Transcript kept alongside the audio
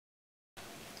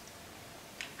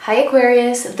Hi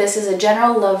Aquarius, this is a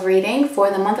general love reading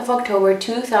for the month of October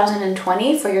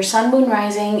 2020 for your Sun, Moon,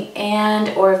 Rising, and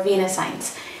or Venus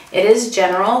signs. It is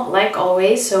general, like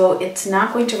always, so it's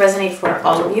not going to resonate for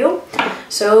all of you.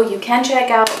 So you can check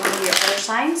out one of your other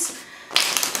signs.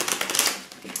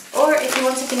 Or if you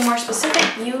want something more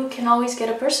specific, you can always get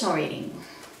a personal reading.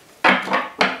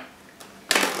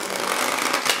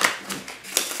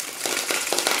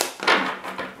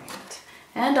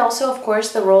 And also, of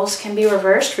course, the roles can be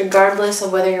reversed regardless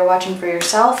of whether you're watching for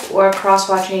yourself or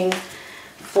cross-watching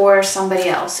for somebody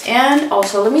else. And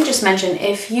also, let me just mention,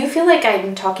 if you feel like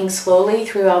I'm talking slowly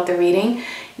throughout the reading,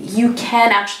 you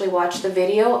can actually watch the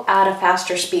video at a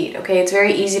faster speed, okay? It's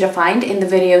very easy to find in the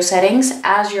video settings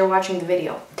as you're watching the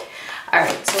video. All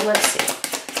right, so let's see.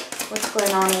 What's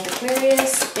going on with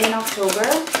Aquarius in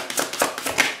October?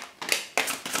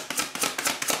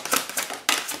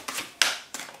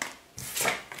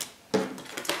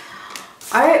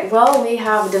 All right, well, we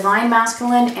have Divine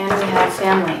Masculine and we have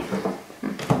Family.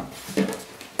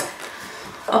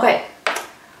 Okay,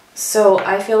 so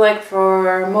I feel like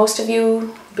for most of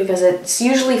you, because it's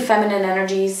usually feminine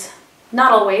energies,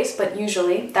 not always, but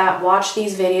usually, that watch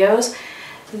these videos,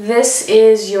 this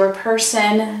is your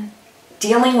person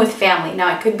dealing with family.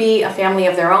 Now, it could be a family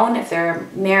of their own if they're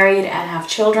married and have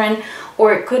children,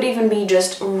 or it could even be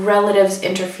just relatives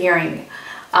interfering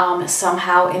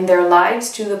somehow in their lives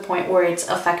to the point where it's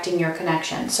affecting your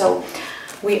connection. So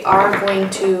we are going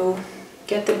to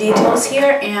get the details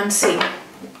here and see.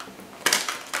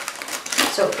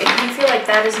 So if you feel like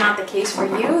that is not the case for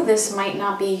you, this might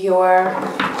not be your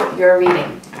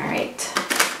reading. All right.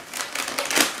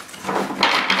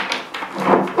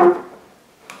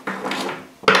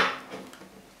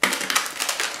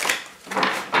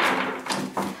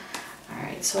 All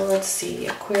right, so let's see,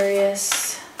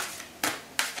 Aquarius.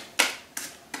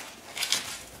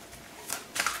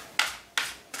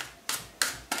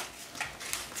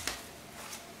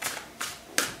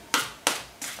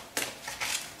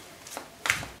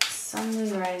 Sun,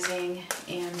 Moon, Rising,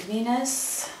 and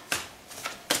Venus.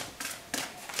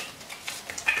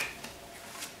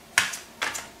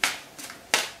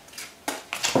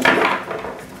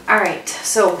 All right,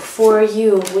 so for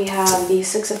you, we have the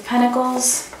Six of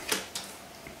Pentacles,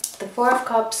 the Four of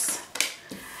Cups,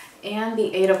 and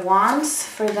the Eight of Wands.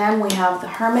 For them, we have the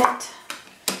Hermit,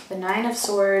 the Nine of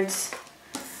Swords,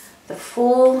 the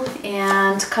Fool,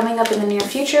 and coming up in the near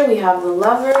future, we have the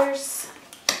Lovers,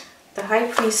 the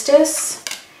High Priestess,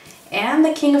 and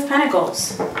the King of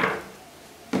Pentacles.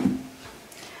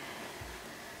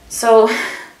 So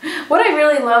what I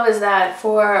really love is that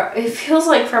it feels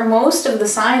like for most of the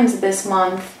signs this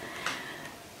month,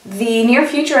 the near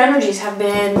future energies have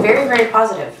been very, very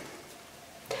positive.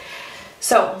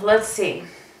 So let's see.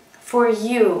 For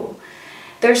you,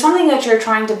 there's something that you're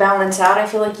trying to balance out. I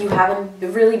feel like you haven't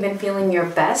really been feeling your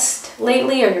best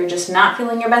lately, or you're just not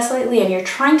feeling your best lately, and you're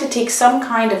trying to take some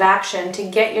kind of action to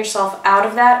get yourself out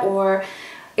of that, or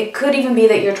it could even be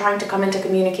that you're trying to come into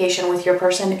communication with your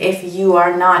person if you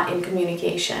are not in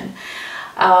communication.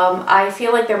 I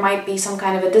feel like there might be some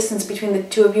kind of a distance between the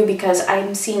two of you because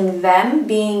I'm seeing them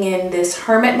being in this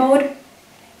hermit mode.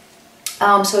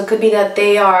 So it could be that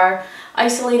they are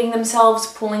isolating themselves,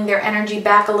 pulling their energy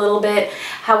back a little bit.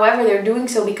 However, they're doing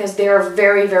so because they're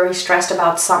very, very stressed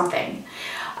about something.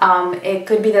 It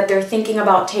could be that they're thinking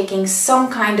about taking some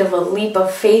kind of a leap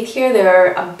of faith here.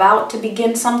 They're about to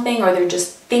begin something, or they're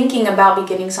just thinking about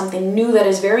beginning something new that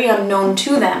is very unknown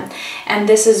to them. And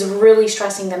this is really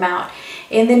stressing them out.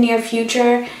 In the near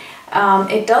future,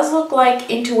 it does look like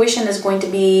intuition is going to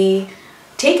be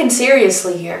taken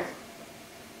seriously here.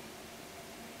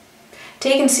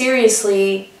 Taken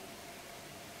seriously,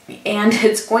 and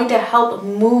it's going to help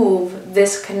move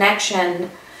this connection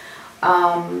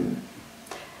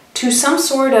to some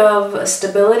sort of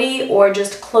stability or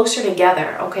just closer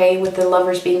together, okay, with the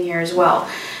Lovers being here as well.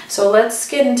 So let's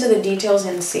get into the details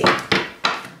and see.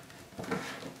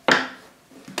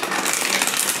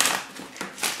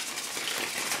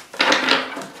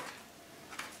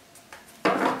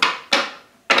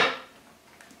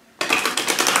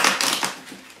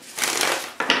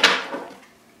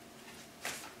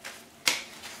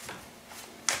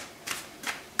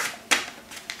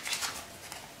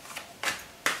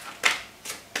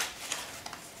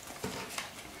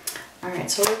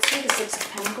 Alright, so let's see the Six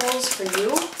of Pentacles for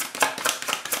you.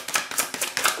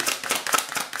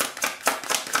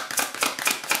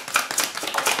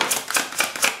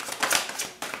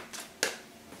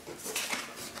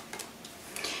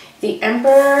 The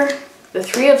Emperor, the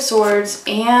Three of Swords,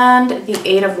 and the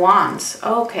Eight of Wands.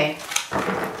 Okay.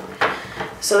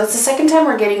 So that's the second time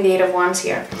we're getting the Eight of Wands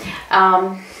here.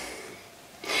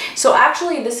 So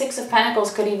actually the Six of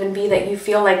Pentacles could even be that you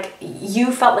felt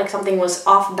like something was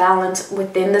off balance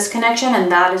within this connection,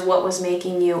 and that is what was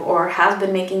making you, or has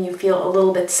been making you, feel a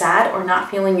little bit sad or not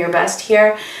feeling your best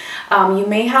here. You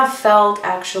may have felt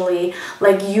actually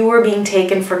like you were being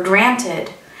taken for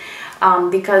granted,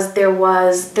 because there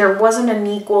wasn't an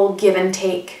equal give and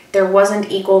take. There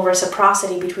wasn't equal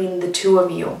reciprocity between the two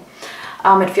of you.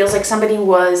 It feels like somebody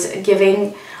was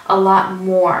giving a lot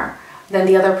more than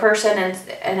the other person,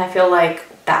 and I feel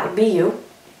like that would be you,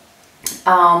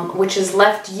 which has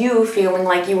left you feeling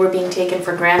like you were being taken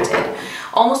for granted,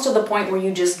 almost to the point where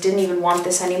you just didn't even want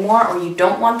this anymore, or you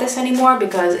don't want this anymore,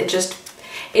 because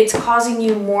it's causing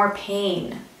you more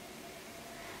pain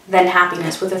than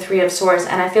happiness with the Three of Swords.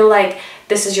 And I feel like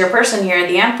this is your person here,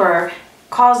 the Emperor,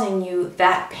 causing you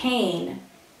that pain.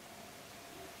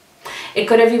 It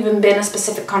could have even been a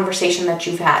specific conversation that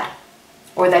you've had,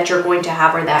 or that you're going to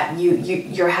have, or that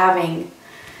you're having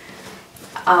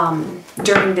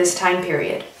during this time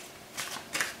period.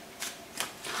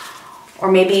 Or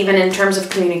maybe even in terms of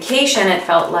communication, it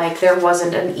felt like there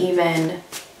wasn't an even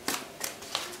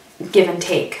give and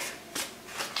take.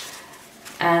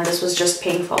 And this was just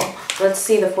painful. Let's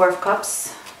see the Four of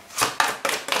Cups.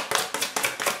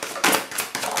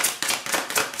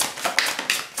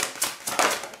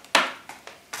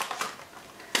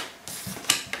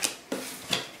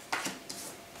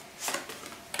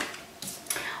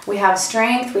 We have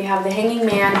Strength, we have the Hanging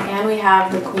Man, and we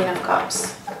have the Queen of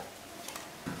Cups.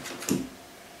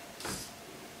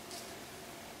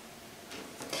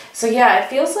 So yeah, it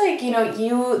feels like, you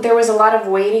know, there was a lot of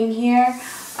waiting here.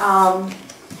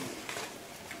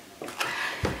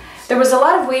 There was a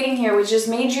lot of waiting here, which just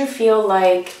made you feel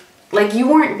like you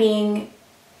weren't being,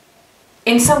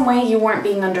 in some way you weren't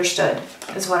being understood,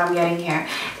 is what I'm getting here.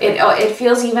 It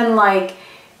feels even like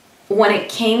when it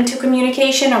came to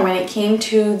communication, or when it came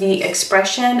to the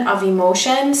expression of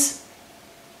emotions,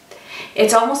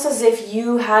 it's almost as if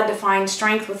you had to find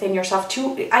strength within yourself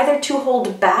to either to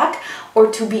hold back, or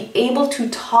to be able to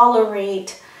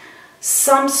tolerate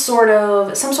some sort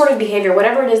of behavior,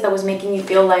 whatever it is that was making you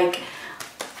feel like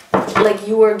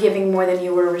you were giving more than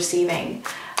you were receiving.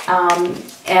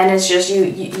 And it's just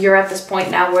you're at this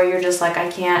point now where you're just like, I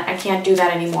can't do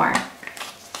that anymore.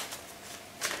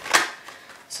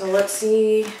 So let's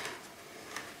see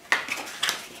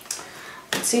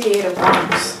the Eight of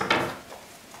Wands.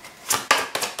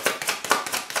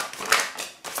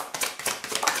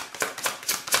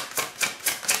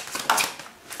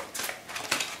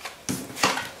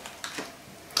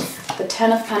 The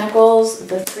Ten of Pentacles,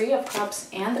 the Three of Cups,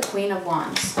 and the Queen of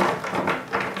Wands.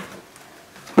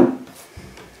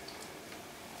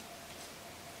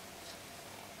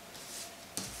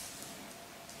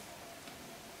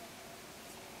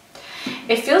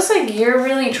 It feels like you're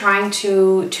really trying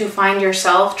to find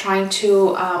yourself, trying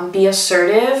to be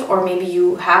assertive, or maybe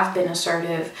you have been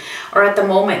assertive, or at the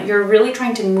moment you're really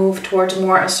trying to move towards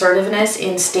more assertiveness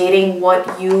in stating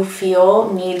what you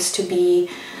feel needs to be,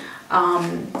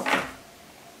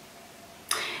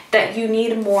 that you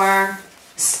need more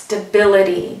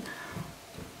stability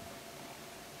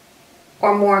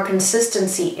or more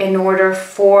consistency in order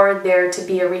for there to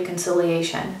be a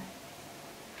reconciliation.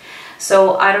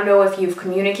 So I don't know if you've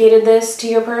communicated this to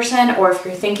your person, or if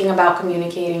you're thinking about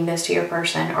communicating this to your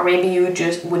person, or maybe you would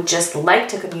just like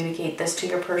to communicate this to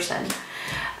your person.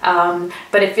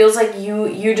 But it feels like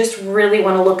you just really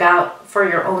want to look out for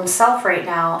your own self right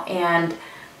now, and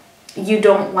you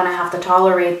don't want to have to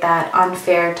tolerate that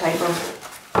unfair type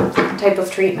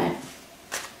of treatment.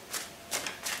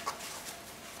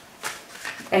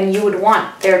 And you would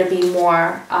want there to be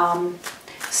more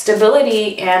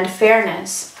stability and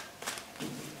fairness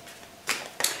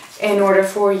in order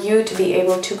for you to be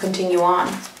able to continue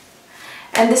on.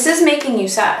 And this is making you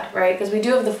sad, right? Because we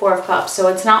do have the Four of Cups, so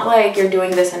it's not like you're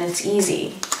doing this and it's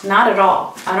easy. Not at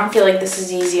all. I don't feel like this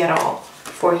is easy at all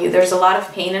for you. There's a lot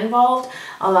of pain involved,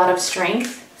 a lot of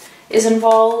strength is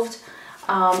involved,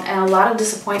 and a lot of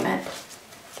disappointment.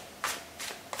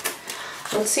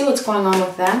 Let's see what's going on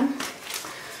with them.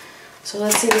 So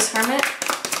let's see this Hermit.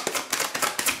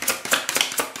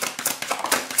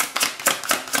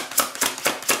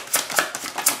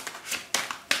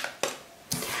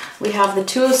 We have the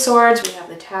Two of Swords, we have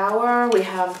the Tower, we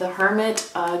have the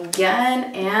Hermit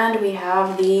again, and we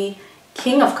have the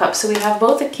King of Cups. So we have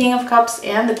both the King of Cups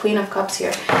and the Queen of Cups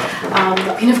here.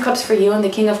 The Queen of Cups for you and the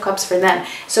King of Cups for them.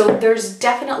 So there's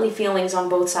definitely feelings on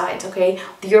both sides, okay?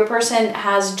 Your person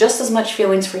has just as much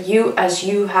feelings for you as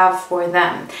you have for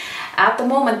them. At the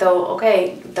moment though,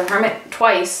 okay, the Hermit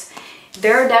twice,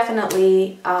 they're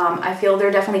definitely, I feel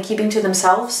they're definitely keeping to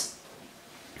themselves.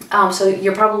 So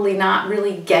you're probably not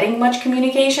really getting much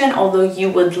communication, although you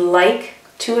would like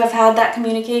to have had that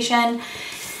communication.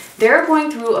 They're going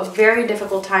through a very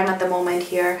difficult time at the moment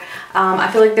here.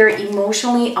 I feel like they're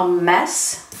emotionally a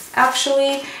mess,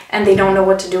 actually, and they don't know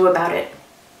what to do about it.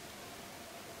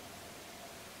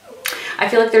 I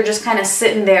feel like they're just kind of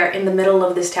sitting there in the middle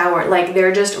of this tower. Like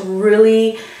they're just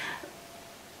really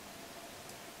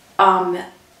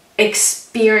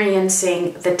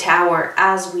experiencing the tower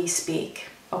as we speak,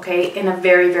 okay, in a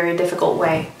very, very difficult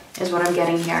way is what I'm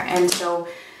getting here. And so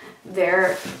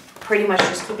they're pretty much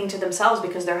just keeping to themselves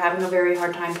because they're having a very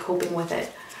hard time coping with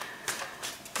it.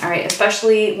 All right,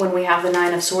 especially when we have the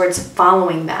Nine of Swords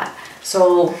following that.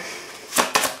 So let's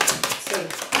see.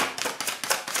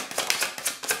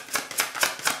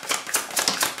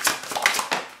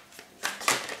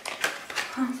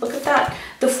 Look at that.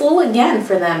 The Fool again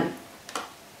for them.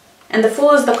 And the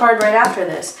Fool is the card right after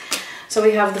this. So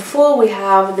we have the Fool, we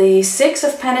have the Six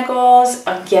of Pentacles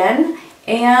again,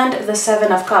 and the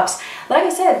Seven of Cups. Like I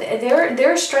said,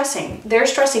 they're stressing. They're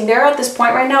stressing. They're at this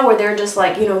point right now where they're just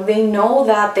like, you know, they know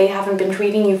that they haven't been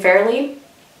treating you fairly.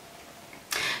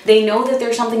 They know that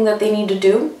there's something that they need to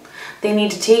do. They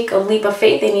need to take a leap of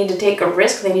faith. They need to take a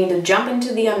risk. They need to jump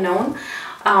into the unknown.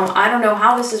 I don't know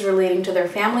how this is relating to their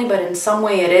family, but in some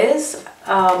way it is.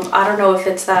 I don't know if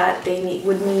it's that they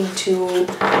would need to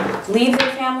leave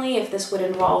their family, if this would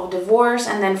involve divorce,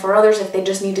 and then for others, if they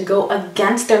just need to go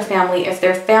against their family, if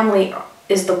their family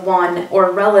is the one, or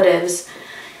relatives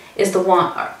is the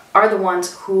one, are the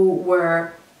ones who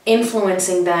were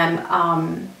influencing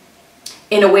them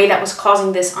in a way that was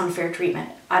causing this unfair treatment.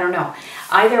 I don't know.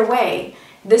 Either way,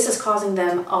 this is causing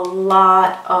them a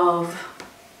lot of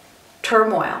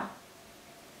turmoil.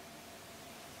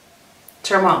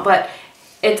 But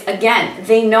it's, again,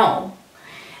 they know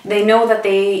that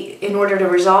they, in order to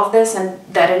resolve this, and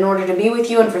that in order to be with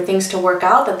you and for things to work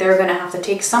out, that they're going to have to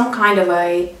take some kind of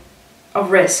a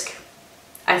risk.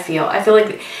 I feel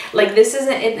like this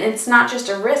isn't, it's not just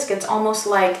a risk. It's almost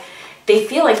like they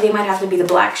feel like they might have to be the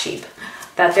black sheep,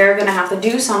 that they're going to have to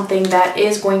do something that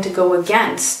is going to go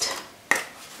against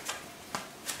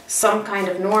some kind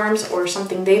of norms or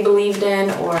something they believed in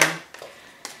or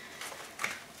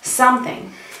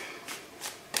something.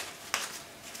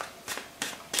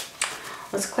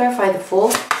 Let's clarify the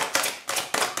Fool.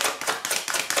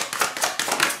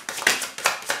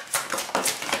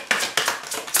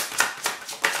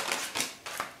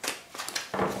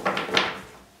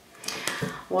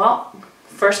 Well,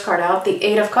 first card out, the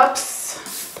Eight of Cups,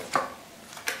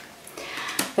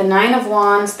 the Nine of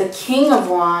Wands, the King of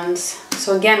Wands.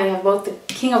 So again, we have both the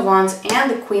King of Wands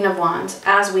and the Queen of Wands,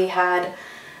 as we had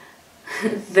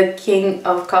the King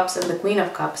of Cups and the Queen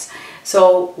of Cups.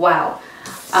 So, wow.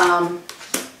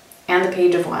 And the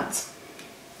Page of Wands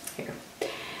here.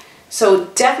 So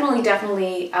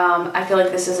definitely, I feel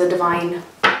like this is a divine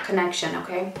connection,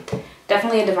 okay?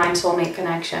 Definitely a divine soulmate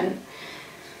connection.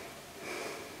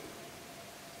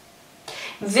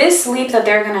 This leap that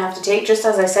they're going to have to take, just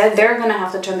as I said, they're going to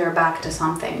have to turn their back to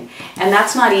something. And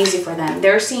that's not easy for them.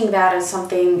 They're seeing that as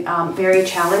something very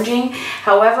challenging.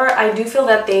 However, I do feel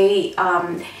that they,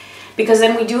 because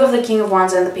then we do have the King of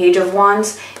Wands and the Page of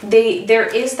Wands, there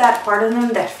is that part of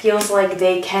them that feels like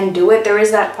they can do it. There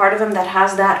is that part of them that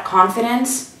has that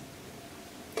confidence.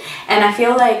 And I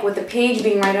feel like with the Page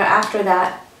being right after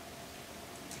that,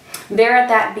 they're at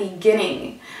that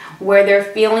beginning where they're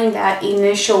feeling that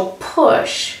initial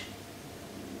push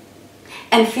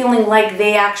and feeling like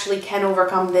they actually can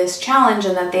overcome this challenge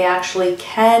and that they actually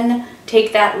can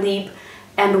take that leap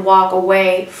and walk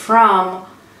away from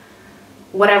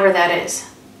whatever that is.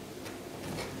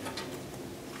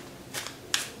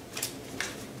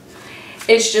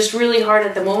 It's just really hard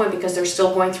at the moment because they're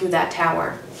still going through that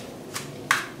tower.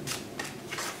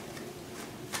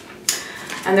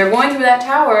 And they're going through that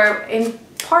tower in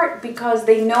part because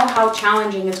they know how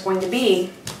challenging it's going to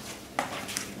be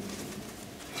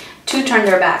to turn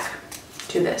their back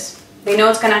to this. They know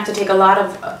it's going to have to take a lot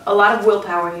of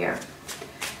willpower here.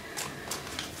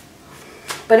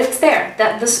 But it's there.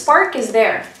 That the spark is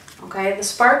there. Okay, the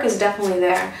spark is definitely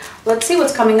there. Let's see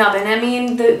what's coming up. And I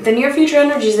mean, the near future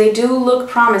energies, they do look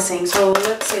promising. So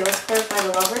let's see. Let's clarify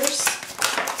the Lovers.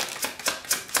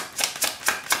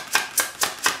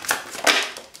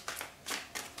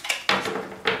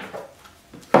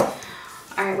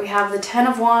 We have the Ten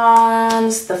of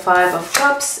Wands, the Five of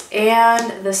Cups,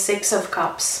 and the Six of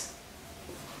Cups.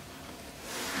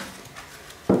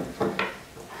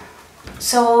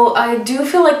 So I do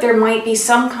feel like there might be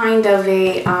some kind of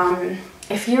a,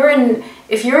 if you're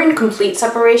in complete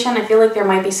separation, I feel like there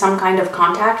might be some kind of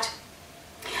contact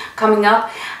coming up.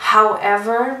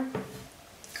 However,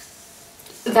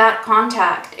 that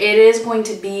contact, it's going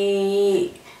to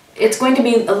be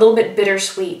a little bit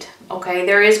bittersweet, okay?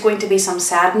 There is going to be some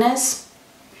sadness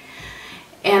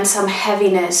and some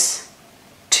heaviness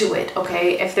to it,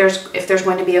 okay? If there's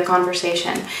going to be a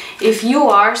conversation. If you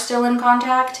are still in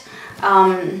contact,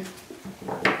 coming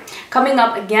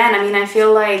up again, I mean, I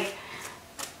feel like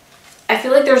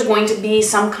there's going to be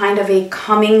some kind of a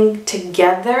coming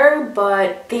together,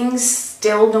 but things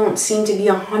still don't seem to be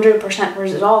 100%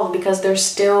 resolved, because there's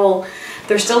still a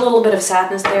little bit of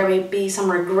sadness there, maybe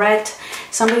some regret.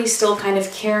 Somebody's still kind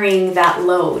of carrying that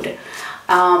load.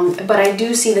 But I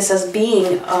do see this as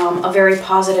being a very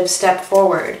positive step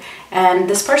forward. And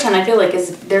this person, I feel like,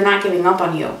 they're not giving up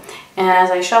on you. And as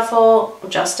I shuffle,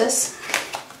 Justice.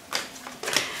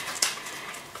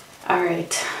 All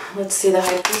right, let's see the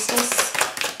High Priestess.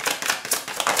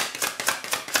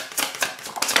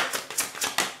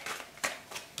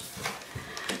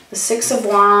 The Six of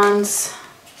Wands,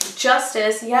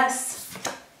 Justice, yes.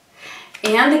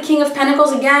 And the King of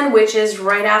Pentacles again, which is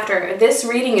right after. This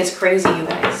reading is crazy, you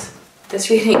guys. This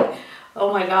reading,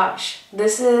 oh my gosh.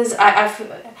 This is, I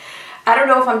don't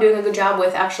know if I'm doing a good job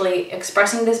with actually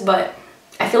expressing this, but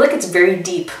I feel like it's very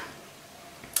deep.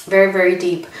 Very, very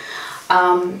deep.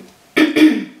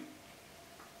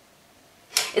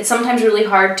 It's sometimes really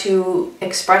hard to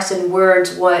express in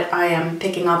words what I am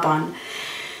picking up on.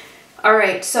 All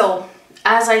right, so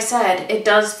as I said, it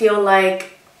does feel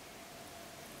like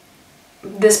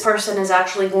this person is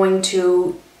actually going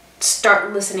to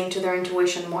start listening to their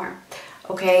intuition more,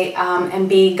 okay, and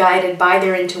be guided by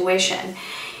their intuition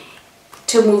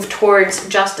to move towards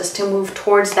justice, to move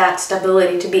towards that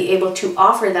stability, to be able to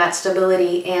offer that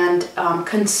stability and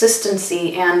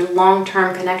consistency and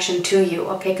long-term connection to you,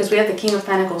 okay? Because we have the King of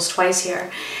Pentacles twice here,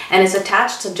 and it's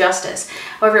attached to Justice.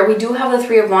 However, we do have the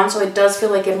Three of Wands, so it does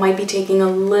feel like it might be taking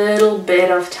a little bit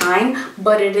of time,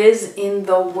 but it is in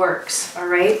the works, all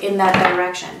right, in that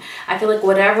direction. I feel like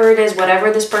whatever it is,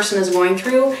 whatever this person is going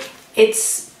through,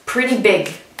 it's pretty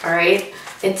big, all right?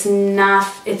 It's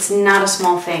not a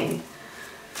small thing.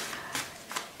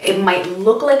 It might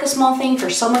look like a small thing for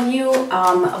some of you,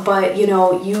 but you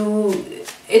know,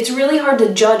 it's really hard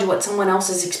to judge what someone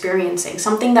else is experiencing.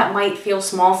 Something that might feel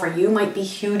small for you might be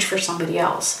huge for somebody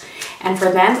else. And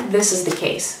for them, this is the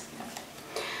case.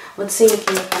 Let's see the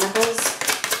King of Pentacles.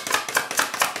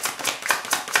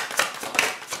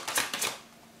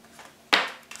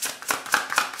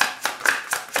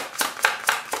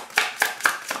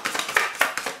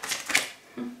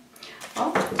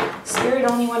 Spirit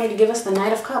only wanted to give us the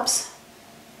Knight of Cups.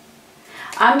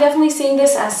 I'm definitely seeing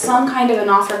this as some kind of an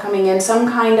offer coming in, some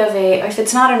kind of a, if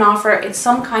it's not an offer, it's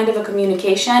some kind of a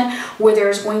communication where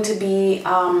there's going to be,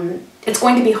 it's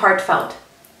going to be heartfelt.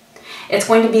 It's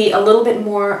going to be a little bit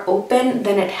more open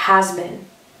than it has been.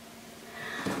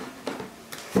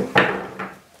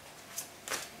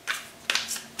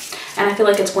 And I feel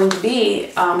like it's going to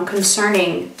be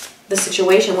concerning the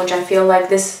situation, which I feel like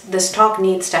this talk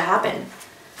needs to happen.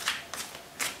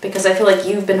 Because I feel like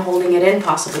you've been holding it in,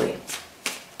 possibly.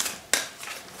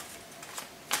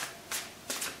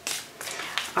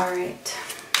 All right,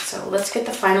 so let's get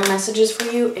the final messages for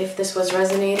you if this was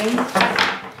resonating.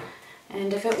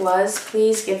 And if it was,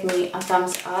 please give me a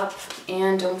thumbs up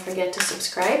and don't forget to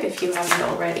subscribe if you haven't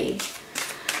already.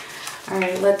 All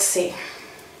right, let's see.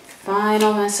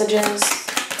 Final messages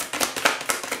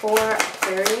for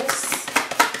Aquarius.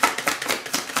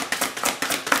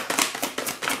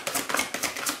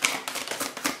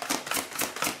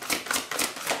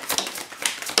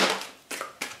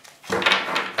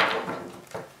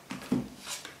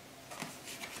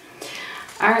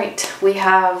 All right, we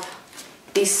have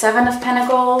the Seven of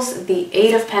Pentacles, the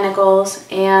Eight of Pentacles,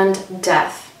 and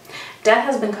Death. Death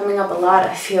has been coming up a lot,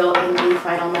 I feel, in the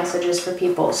final messages for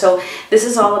people. So this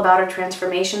is all about a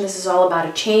transformation. This is all about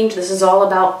a change. This is all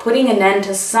about putting an end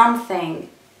to something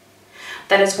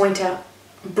that is going to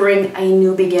bring a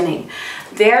new beginning.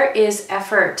 There is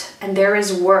effort and there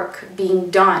is work being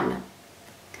done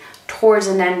towards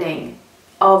an ending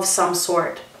of some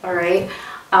sort, all right?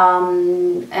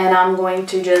 And I'm going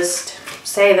to just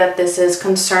say that this is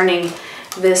concerning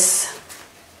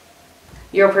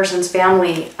your person's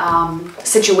family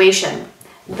situation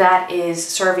that is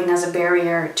serving as a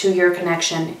barrier to your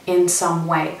connection in some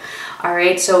way. All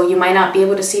right, so you might not be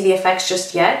able to see the effects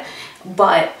just yet,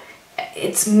 but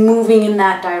it's moving in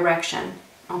that direction,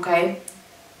 okay?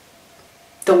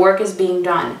 The work is being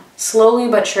done slowly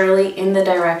but surely in the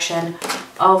direction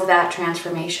of that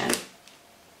transformation.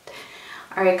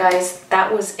 All right, guys,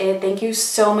 that was it. Thank you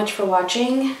so much for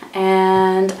watching,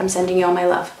 and I'm sending you all my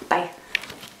love. Bye.